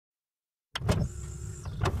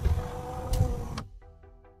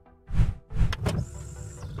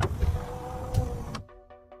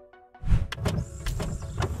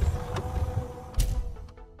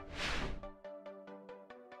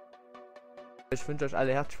Ich wünsche euch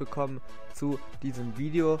alle herzlich willkommen zu diesem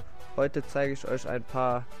Video. Heute zeige ich euch ein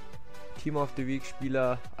paar Team of the Week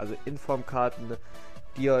Spieler, also Inform-Karten,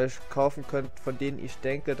 die ihr euch kaufen könnt, von denen ich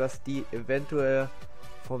denke, dass die eventuell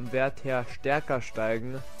vom Wert her stärker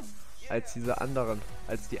steigen als die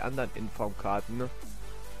anderen Inform-Karten.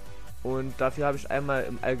 Und dafür habe ich einmal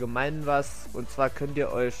im Allgemeinen was, und zwar könnt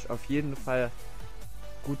ihr euch auf jeden Fall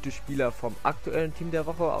gute Spieler vom aktuellen Team der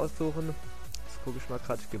Woche aussuchen. Das gucke ich mal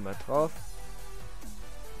gerade, ich gehe mal drauf.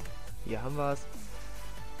 Hier haben wir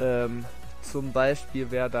es. Zum Beispiel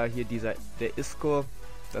wäre da hier der Isco.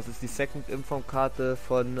 Das ist die Second Inform Karte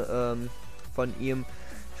von ihm.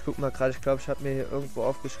 Ich guck mal gerade, ich glaube, ich habe mir hier irgendwo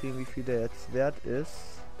aufgeschrieben, wie viel der jetzt wert ist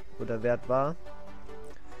oder wert war.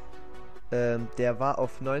 Der war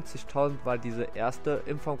auf 90.000, war diese erste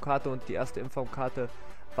Inform Karte, und die erste Inform Karte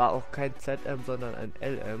war auch kein ZM, sondern ein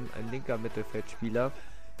LM, ein linker Mittelfeldspieler,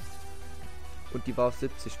 und die war auf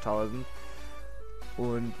 70.000.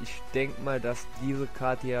 Und ich denke mal, dass diese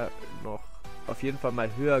Karte ja noch auf jeden Fall mal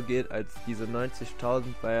höher geht als diese 90.000,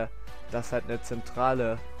 weil das halt eine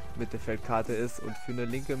zentrale Mittelfeldkarte ist, und für eine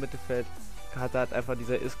linke Mittelfeldkarte hat einfach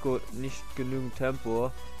dieser Isco nicht genügend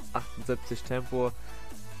Tempo. 78 Tempo,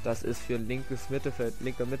 das ist für ein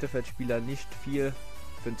linker Mittelfeldspieler nicht viel.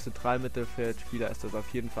 Für einen Zentralmittelfeldspieler ist das auf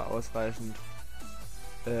jeden Fall ausreichend.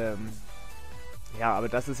 Ja, aber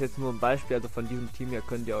das ist jetzt nur ein Beispiel, also von diesem Team hier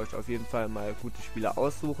könnt ihr euch auf jeden Fall mal gute Spieler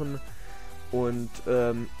aussuchen. Und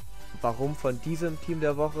warum von diesem Team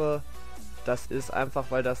der Woche? Das ist einfach,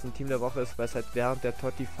 weil das ein Team der Woche ist, weil es halt während der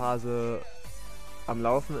Toty-Phase am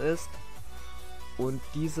Laufen ist. Und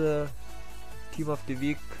diese Team of the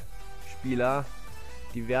Week Spieler,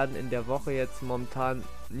 die werden in der Woche jetzt momentan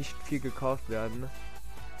nicht viel gekauft werden,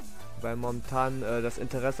 weil momentan das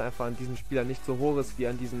Interesse einfach an diesen Spielern nicht so hoch ist wie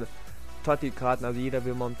an diesen Toty-Karten. Also jeder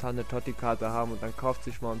will momentan eine Toty-Karte haben, und dann kauft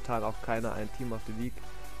sich momentan auch keiner einen Team of the Week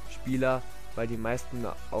Spieler, weil die meisten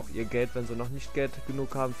auch ihr Geld, wenn sie noch nicht Geld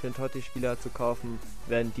genug haben für einen Toty-Spieler zu kaufen,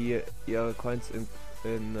 werden die ihre Coins in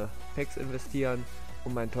Packs investieren,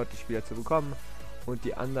 um einen Toty-Spieler zu bekommen. Und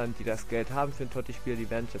die anderen, die das Geld haben für einen Toty-Spieler,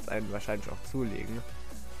 die werden jetzt einen wahrscheinlich auch zulegen.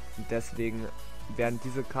 Und deswegen werden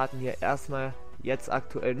diese Karten hier erstmal jetzt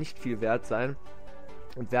aktuell nicht viel wert sein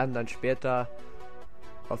und werden dann später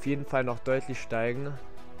auf jeden Fall noch deutlich steigen.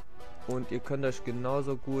 Und ihr könnt euch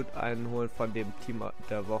genauso gut einen holen von dem Team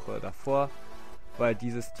der Woche davor, weil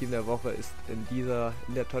dieses Team der Woche ist in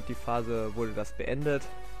der Toty-Phase wurde das beendet.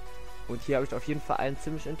 Und hier habe ich auf jeden Fall einen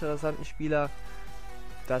ziemlich interessanten Spieler.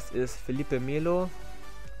 Das ist Felipe Melo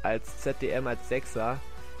als ZDM, als Sechser.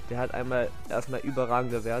 Der hat erstmal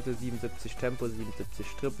überragende Werte: 77 Tempo, 77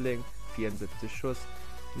 Dribbling, 74 Schuss,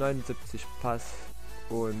 79 Pass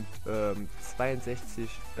und 82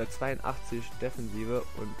 Defensive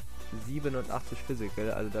und 87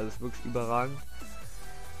 Physical. Also das ist wirklich überragend.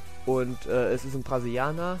 Und es ist ein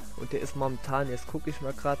Brasilianer, und der ist momentan, jetzt gucke ich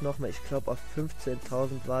mal gerade nochmal, ich glaube auf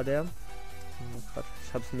 15.000 war der.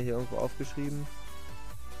 Ich habe es mir hier irgendwo aufgeschrieben.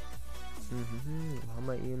 Wo haben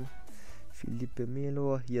wir ihn? Felipe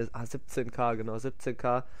Melo, hier 17k, genau,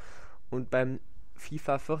 17k. Und beim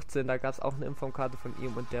FIFA 14, da gab es auch eine Informkarte von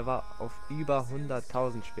ihm, und der war auf über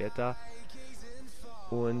 100.000 später.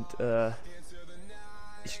 Und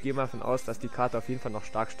ich gehe mal davon aus, dass die Karte auf jeden Fall noch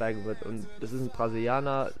stark steigen wird. Und es ist ein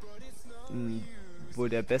Brasilianer, wohl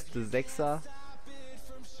der beste Sechser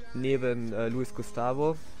neben Luis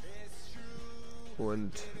Gustavo.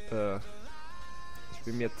 Und ich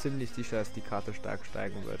bin mir ziemlich sicher, dass die Karte stark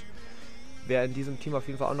steigen wird. Wer in diesem Team auf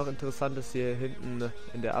jeden Fall auch noch interessant ist, hier hinten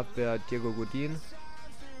in der Abwehr Diego Godin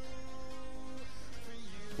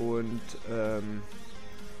und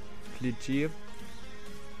Clichy,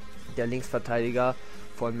 der Linksverteidiger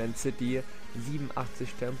von Man City.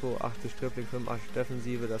 87 Tempo, 80 Dribbling, 85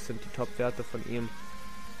 Defensive, das sind die Top-Werte von ihm.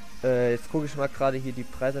 Jetzt gucke ich mal gerade hier die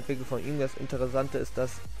Preisentwicklung von ihm. Das Interessante ist,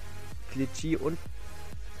 dass Clichy und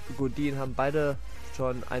Godin haben beide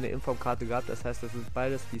schon eine Inform-Karte gehabt, das heißt, das sind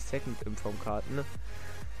beides die Second Inform-Karten.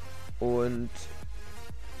 Und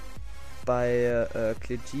bei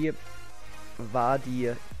Clichy war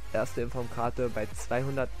die erste Inform-Karte bei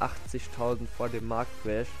 280.000 vor dem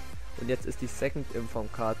Marktcrash, und jetzt ist die Second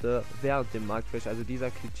Inform-Karte während dem Marktcrash, also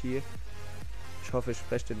dieser Clichy, ich hoffe, ich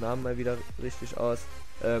spreche den Namen mal wieder richtig aus,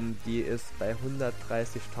 die ist bei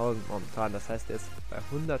 130.000 momentan, das heißt, er ist bei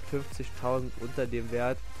 150.000 unter dem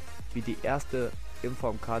Wert, wie die erste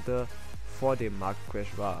Inform-Karte vor dem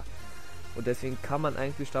Marktcrash war. Und deswegen kann man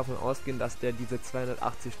eigentlich davon ausgehen, dass der diese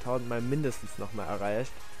 280.000 mal mindestens nochmal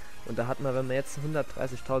erreicht. Und da hat man, wenn man jetzt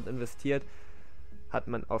 130.000 investiert, hat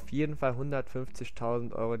man auf jeden Fall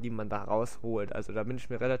 150.000 Euro, die man da rausholt. Also da bin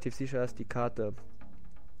ich mir relativ sicher, dass die Karte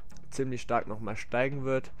ziemlich stark nochmal steigen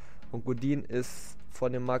wird. Und Godin ist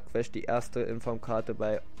von dem Marktcrash die erste Inform-Karte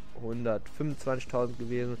bei 125.000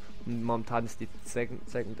 gewesen und momentan ist die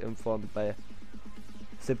Second Inform bei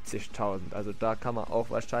 70.000. Also da kann man auch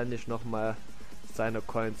wahrscheinlich nochmal seine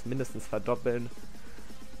Coins mindestens verdoppeln.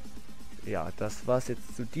 Ja, das war's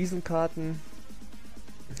jetzt zu diesen Karten.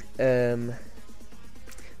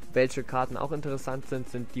 Welche Karten auch interessant sind,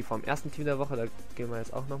 sind die vom ersten Team der Woche. Da gehen wir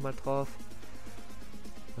jetzt auch nochmal drauf.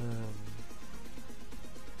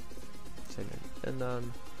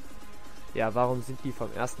 Ändern. Ja, warum sind die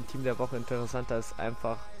vom ersten Team der Woche interessanter? Ist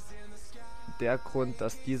einfach der Grund,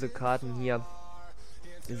 dass diese Karten hier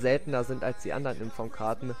seltener sind als die anderen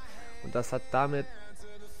Inform-Karten. Und das hat damit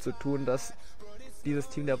zu tun, dass dieses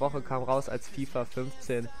Team der Woche kam raus, als FIFA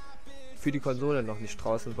 15 für die Konsole noch nicht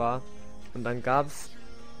draußen war. Und dann gab es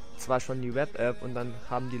zwar schon die Web-App und dann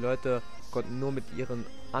haben die Leute, konnten nur mit ihren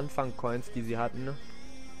Anfang-Coins, die sie hatten,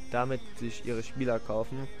 damit sich ihre Spieler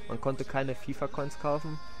kaufen. Man konnte keine FIFA-Coins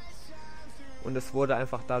kaufen. Und es wurde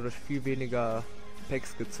einfach dadurch viel weniger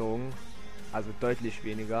Packs gezogen. Also deutlich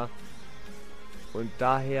weniger. Und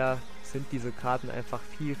daher sind diese Karten einfach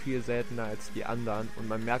viel seltener als die anderen. Und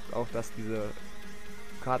man merkt auch, dass diese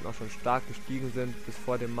Karten auch schon stark gestiegen sind bis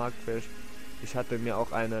vor dem Marktcrash. Ich hatte mir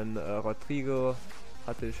auch einen Rodrigo,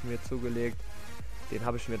 hatte ich mir zugelegt. Den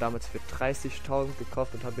habe ich mir damals für 30.000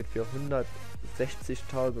 gekauft und habe ihn für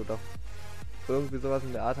 160.000 oder irgendwie sowas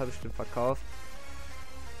in der Art habe ich den verkauft.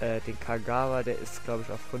 Den Kagawa, der ist glaube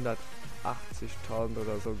ich auf 180.000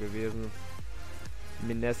 oder so gewesen.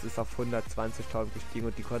 Mines ist auf 120.000 gestiegen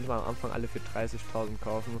und die konnte man am Anfang alle für 30.000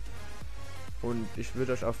 kaufen. Und ich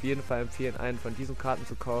würde euch auf jeden Fall empfehlen, einen von diesen Karten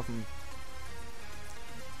zu kaufen,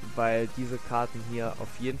 weil diese Karten hier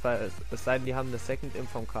auf jeden Fall, es sei denn, die haben eine Second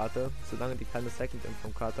Inform Karte, solange die keine Second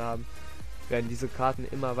Inform Karte haben, werden diese Karten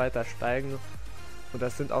immer weiter steigen. Und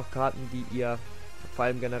das sind auch Karten, die ihr, vor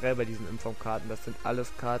allem generell bei diesen Inform Karten, das sind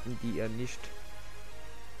alles Karten, die ihr nicht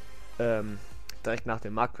direkt nach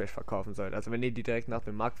dem Marktcrash verkaufen sollt. Also wenn ihr die direkt nach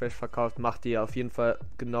dem Marktcrash verkauft, macht ihr auf jeden Fall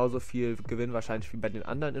genauso viel Gewinn wahrscheinlich wie bei den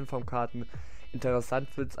anderen Inform Karten.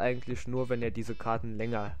 Interessant wird es eigentlich nur, wenn ihr diese Karten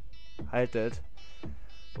länger haltet.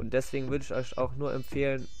 Und deswegen würde ich euch auch nur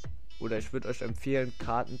empfehlen, oder ich würde euch empfehlen,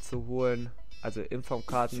 Karten zu holen, also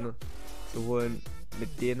Inform-Karten zu holen,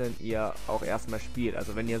 mit denen ihr auch erstmal spielt.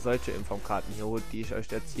 Also wenn ihr solche Inform-Karten hier holt, die ich euch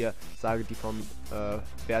jetzt hier sage, die vom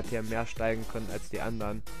Wert her mehr steigen können als die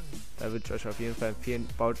anderen, da würde ich euch auf jeden Fall empfehlen,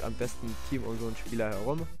 baut am besten ein Team um so einen Spieler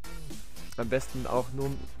herum. Am besten auch nur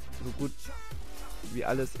so gut wie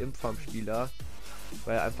alles Inform-Spieler,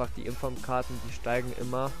 weil einfach die Inform-Karten, die steigen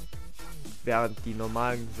immer, während die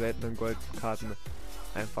normalen seltenen Goldkarten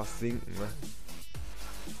einfach sinken.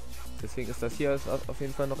 Deswegen ist das hier auf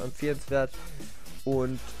jeden Fall noch empfehlenswert.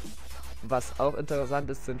 Und was auch interessant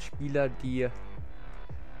ist, sind Spieler, die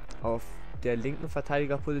auf der linken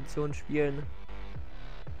Verteidigerposition spielen.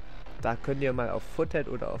 Da könnt ihr mal auf Foothead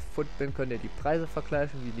oder auf Footbin könnt ihr die Preise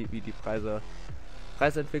vergleichen, wie die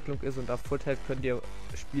Preisentwicklung ist. Und auf Foothead könnt ihr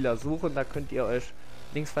Spieler suchen, da könnt ihr euch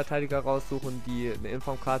Linksverteidiger raussuchen, die eine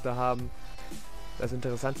Informkarte haben. Das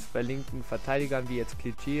Interessante ist bei linken Verteidigern, wie jetzt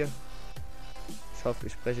Klischee, ich hoffe,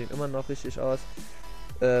 ich spreche ihn immer noch richtig aus,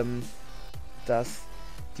 dass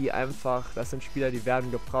die einfach, das sind Spieler, die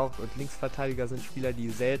werden gebraucht, und Linksverteidiger sind Spieler, die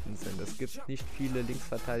selten sind. Es gibt nicht viele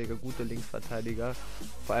Linksverteidiger, gute Linksverteidiger,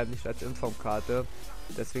 vor allem nicht als Informkarte.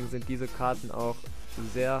 Deswegen sind diese Karten auch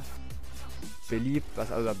sehr beliebt,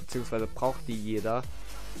 beziehungsweise braucht die jeder.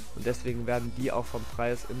 Und deswegen werden die auch vom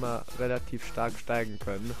Preis immer relativ stark steigen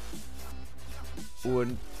können.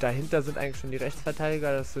 Und dahinter sind eigentlich schon die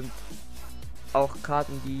Rechtsverteidiger. Das sind auch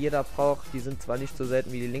Karten, die jeder braucht. Die sind zwar nicht so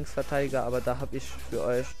selten wie die Linksverteidiger, aber da habe ich für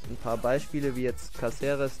euch ein paar Beispiele, wie jetzt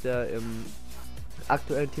Caceres, der im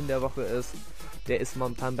aktuellen Team der Woche ist. Der ist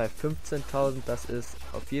momentan bei 15.000. Das ist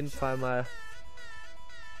auf jeden Fall mal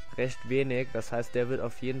recht wenig. Das heißt, der wird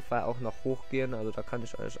auf jeden Fall auch noch hochgehen. Also da kann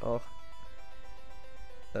ich euch auch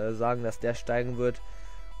sagen, dass der steigen wird.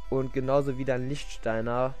 Und genauso wie dann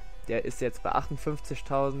Lichtsteiner, der ist jetzt bei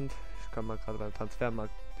 58.000. Ich kann mal gerade beim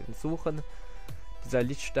Transfermarkt den suchen. Dieser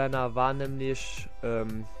Lichtsteiner war nämlich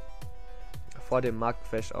vor dem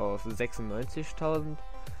Marktcrash auf 96.000.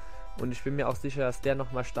 Und ich bin mir auch sicher, dass der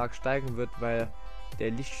nochmal stark steigen wird, weil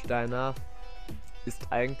der Lichtsteiner ist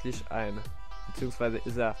eigentlich beziehungsweise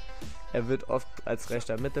ist er wird oft als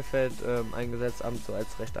rechter Mittelfeld eingesetzt, so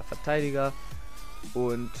als rechter Verteidiger.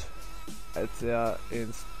 Und als er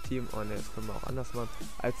ins Team, das können wir auch anders machen,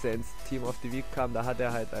 als er ins Team of the Week kam, da hat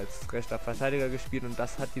er halt als rechter Verteidiger gespielt, und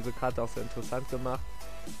das hat diese Karte auch so interessant gemacht,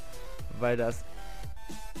 weil das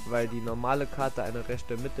weil die normale Karte eine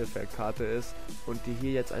rechte Mittelfeldkarte ist und die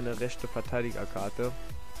hier jetzt eine rechte Verteidigerkarte.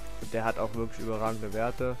 Und der hat auch wirklich überragende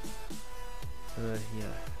Werte.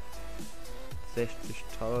 Hier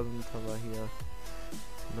 60.000 haben wir hier.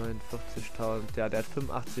 49.000, ja, der hat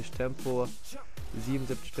 85 Tempo,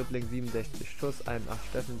 77 Dribbling, 67 Schuss,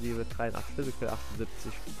 81 Defensive, 83 Physical,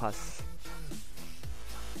 78 Pass.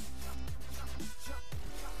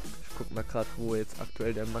 Ich guck mal gerade, wo jetzt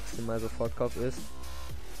aktuell der maximal Sofortkauf ist.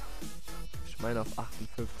 Ich meine auf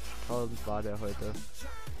 58.000 war der heute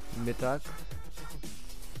Mittag.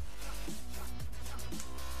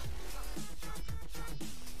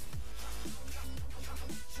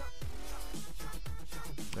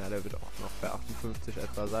 Ja, der wird auch noch bei 58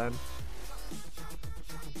 etwa sein.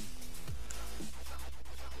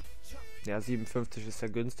 Ja, 57 ist der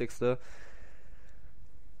günstigste.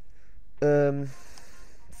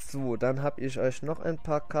 So, dann habe ich euch noch ein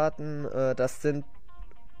paar Karten.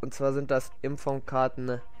 Und zwar sind das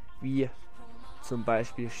Inform-Karten wie zum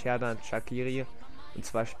Beispiel Sherdan Shaqiri. Und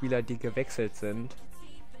zwar Spieler, die gewechselt sind.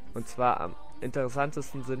 Und zwar am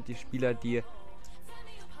interessantesten sind die Spieler, die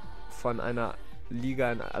von einer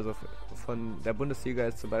Liga, also von der Bundesliga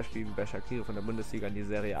ist zum Beispiel bei Shaqiri von der Bundesliga in die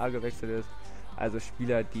Serie A gewechselt ist. Also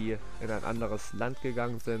Spieler, die in ein anderes Land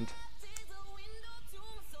gegangen sind.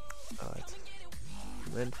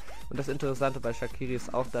 Moment. Und das Interessante bei Shaqiri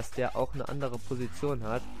ist auch, dass der auch eine andere Position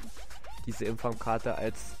hat, diese Inform-Karte,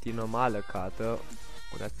 als die normale Karte.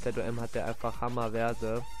 Und als ZOM hat der einfach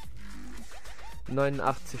Hammerwerte.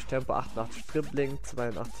 89 Tempo, 88 Dribbling,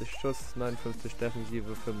 82 Schuss, 59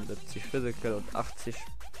 Defensive, 75 Physical und 80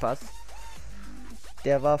 Pass.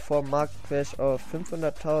 Der war vor Marktcrash auf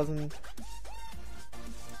 500.000,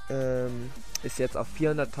 ist jetzt auf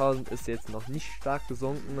 400.000, ist jetzt noch nicht stark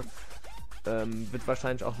gesunken, wird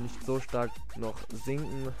wahrscheinlich auch nicht so stark noch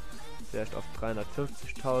sinken, vielleicht auf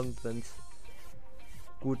 350.000, wenn es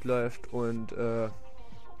gut läuft. Und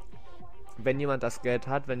wenn jemand das Geld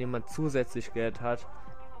hat, wenn jemand zusätzlich Geld hat,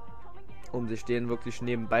 um sich den wirklich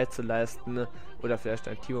nebenbei zu leisten oder vielleicht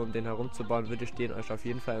ein Team um den herumzubauen, würde ich den euch auf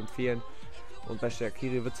jeden Fall empfehlen. Und bei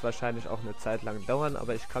Shaqiri wird es wahrscheinlich auch eine Zeit lang dauern,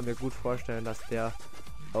 aber ich kann mir gut vorstellen, dass der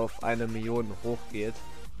auf 1 Million hochgeht.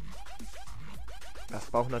 Das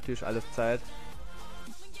braucht natürlich alles Zeit.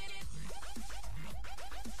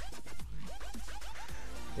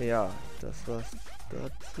 Ja, das war's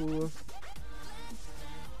dazu.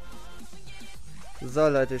 So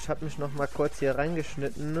Leute, ich habe mich noch mal kurz hier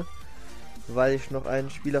reingeschnitten, weil ich noch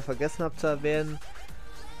einen Spieler vergessen habe zu erwähnen.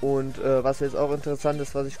 Und was jetzt auch interessant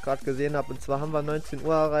ist, was ich gerade gesehen habe, und zwar haben wir 19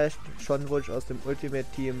 Uhr erreicht. Schon wurde ich aus dem Ultimate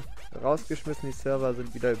Team rausgeschmissen, die Server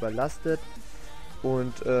sind wieder überlastet.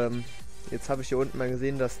 Und jetzt habe ich hier unten mal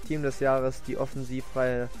gesehen, das Team des Jahres, die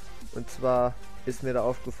Offensivreihe. Und zwar ist mir da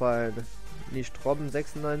aufgefallen, nicht Robben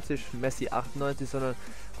 96, Messi 98, sondern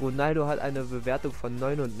Ronaldo hat eine Bewertung von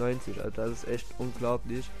 99. Also das ist echt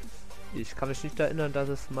unglaublich. Ich kann mich nicht erinnern, dass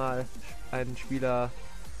es mal einen Spieler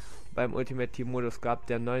beim Ultimate Team Modus gab,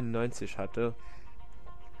 der 99 hatte.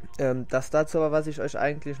 Das dazu aber, was ich euch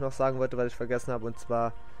eigentlich noch sagen wollte, was ich vergessen habe, und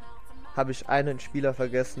zwar habe ich einen Spieler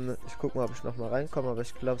vergessen. Ich gucke mal, ob ich noch mal reinkomme, aber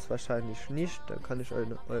ich glaube es wahrscheinlich nicht. Dann kann ich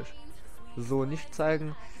euch so nicht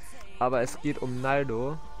zeigen. Aber es geht um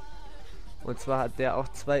Naldo. Und zwar hat der auch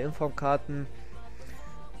 2 Inform-Karten.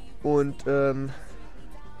 Und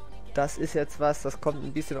das ist jetzt was, das kommt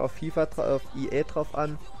ein bisschen auf FIFA, auf EA drauf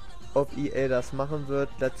an, ob EA das machen wird.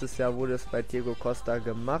 Letztes Jahr wurde es bei Diego Costa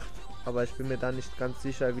gemacht, aber ich bin mir da nicht ganz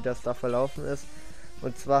sicher, wie das da verlaufen ist.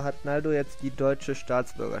 Und zwar hat Naldo jetzt die deutsche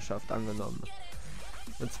Staatsbürgerschaft angenommen.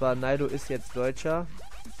 Und zwar Naldo ist jetzt Deutscher.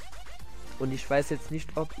 Und ich weiß jetzt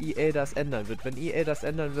nicht, ob EA das ändern wird. Wenn EA das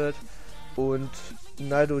ändern wird und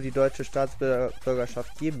Naldo die deutsche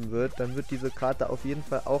Staatsbürgerschaft geben wird, dann wird diese Karte auf jeden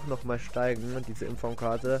Fall auch nochmal steigen, diese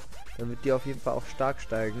Informkarte. Dann wird die auf jeden Fall auch stark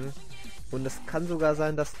steigen. Und es kann sogar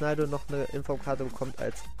sein, dass Naldo noch eine Informkarte bekommt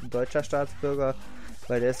als deutscher Staatsbürger,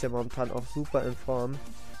 weil der ist ja momentan auch super in Form.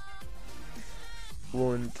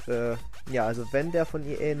 Und ja, also wenn der von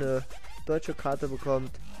EA eine deutsche Karte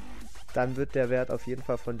bekommt, dann wird der Wert auf jeden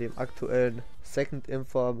Fall von dem aktuellen Second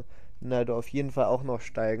Inform Naldo auf jeden Fall auch noch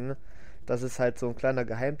steigen. Das ist halt so ein kleiner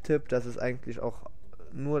Geheimtipp, das ist eigentlich auch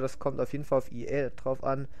nur, das kommt auf jeden Fall auf EA drauf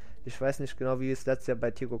an. Ich weiß nicht genau, wie es letztes Jahr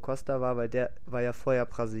bei Diego Costa war, weil der war ja vorher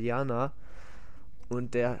Brasilianer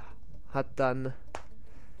und der hat dann,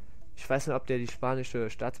 ich weiß nicht, ob der die spanische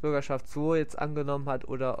Staatsbürgerschaft so jetzt angenommen hat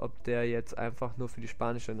oder ob der jetzt einfach nur für die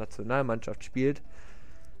spanische Nationalmannschaft spielt.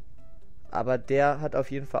 Aber der hat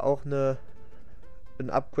auf jeden Fall auch ein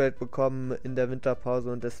Upgrade bekommen in der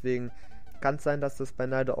Winterpause und deswegen kann es sein, dass das bei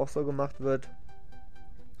Naldo auch so gemacht wird.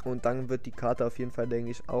 Und dann wird die Karte auf jeden Fall,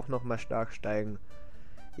 denke ich, auch nochmal stark steigen.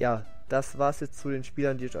 Ja, das war's jetzt zu den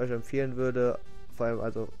Spielern, die ich euch empfehlen würde. Vor allem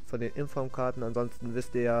also von den Inform-Karten. Ansonsten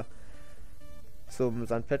wisst ihr ja, zum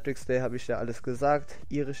St. Patrick's Day habe ich ja alles gesagt.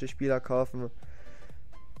 Irische Spieler kaufen.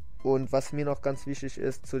 Und was mir noch ganz wichtig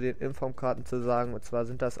ist, zu den Inform-Karten zu sagen, und zwar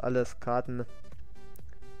sind das alles Karten,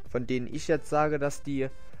 von denen ich jetzt sage, dass die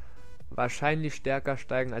wahrscheinlich stärker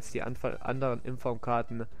steigen als die anderen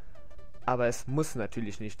Inform-Karten. Aber es muss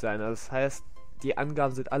natürlich nicht sein. Also das heißt, die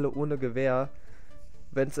Angaben sind alle ohne Gewähr.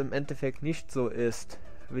 Wenn es im Endeffekt nicht so ist,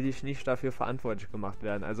 will ich nicht dafür verantwortlich gemacht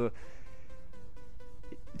werden. Also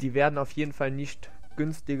die werden auf jeden Fall nicht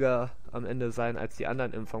günstiger am Ende sein als die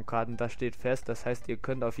anderen Inform-Karten. Das steht fest. Das heißt, ihr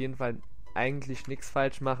könnt auf jeden Fall eigentlich nichts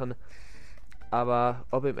falsch machen. Aber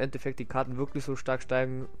ob im Endeffekt die Karten wirklich so stark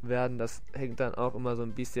steigen werden, das hängt dann auch immer so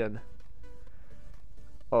ein bisschen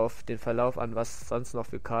auf den Verlauf an, was sonst noch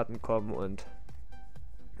für Karten kommen. Und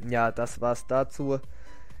ja, das war's dazu.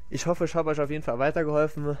 Ich hoffe, ich habe euch auf jeden Fall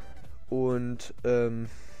weitergeholfen. Und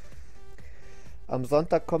am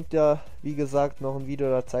Sonntag kommt ja, wie gesagt, noch ein Video,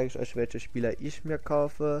 da zeige ich euch, welche Spieler ich mir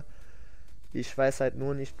kaufe. Ich weiß halt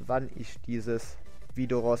nur nicht, wann ich dieses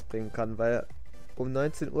Video rausbringen kann, weil um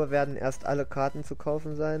 19 Uhr werden erst alle Karten zu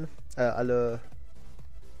kaufen sein. Alle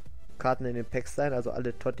Karten in den Packs sein, also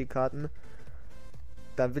alle Toty-Karten.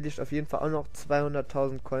 Dann will ich auf jeden Fall auch noch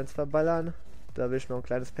 200.000 Coins verballern. Da will ich noch ein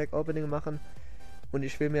kleines Pack-Opening machen. Und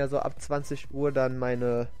ich will mir so ab 20 Uhr dann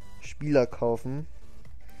meine Spieler kaufen.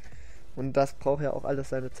 Und das braucht ja auch alles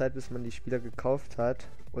seine Zeit, bis man die Spieler gekauft hat.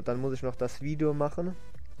 Und dann muss ich noch das Video machen,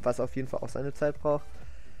 was auf jeden Fall auch seine Zeit braucht.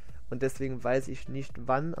 Und deswegen weiß ich nicht,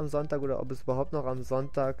 wann am Sonntag oder ob es überhaupt noch am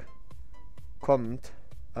Sonntag kommt.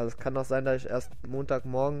 Also es kann auch sein, dass ich erst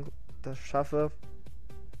Montagmorgen das schaffe.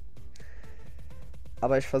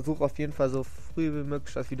 Aber ich versuche auf jeden Fall so früh wie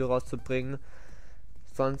möglich das Video rauszubringen.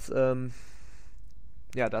 Sonst,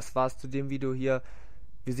 ja, das war's zu dem Video hier.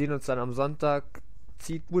 Wir sehen uns dann am Sonntag.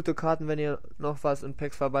 Zieht gute Karten, wenn ihr noch was in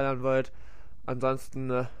Packs verballern wollt.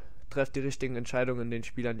 Ansonsten trefft die richtigen Entscheidungen in den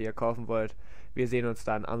Spielern, die ihr kaufen wollt. Wir sehen uns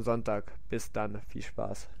dann am Sonntag. Bis dann. Viel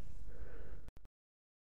Spaß.